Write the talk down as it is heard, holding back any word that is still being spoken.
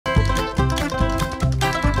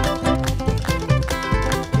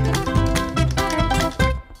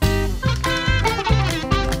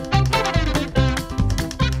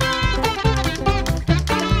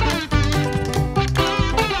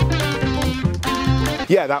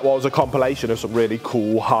Yeah, that was a compilation of some really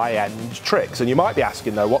cool high-end tricks. And you might be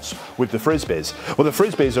asking though, what's with the Frisbees? Well, the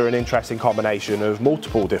Frisbees are an interesting combination of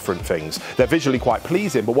multiple different things. They're visually quite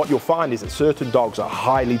pleasing, but what you'll find is that certain dogs are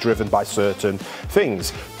highly driven by certain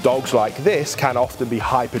things. Dogs like this can often be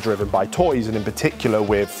hyper-driven by toys, and in particular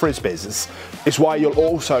with Frisbees. It's why you'll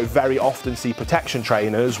also very often see protection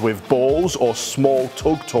trainers with balls or small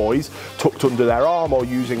tug toys tucked under their arm or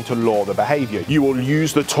using to lure the behaviour. You will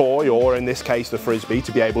use the toy, or in this case the Frisbee,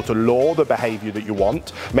 to be able to lure the behaviour that you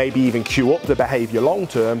want, maybe even cue up the behaviour long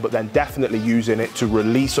term, but then definitely using it to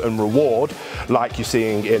release and reward like you're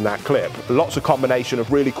seeing in that clip. Lots of combination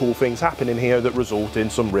of really cool things happening here that result in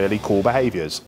some really cool behaviours.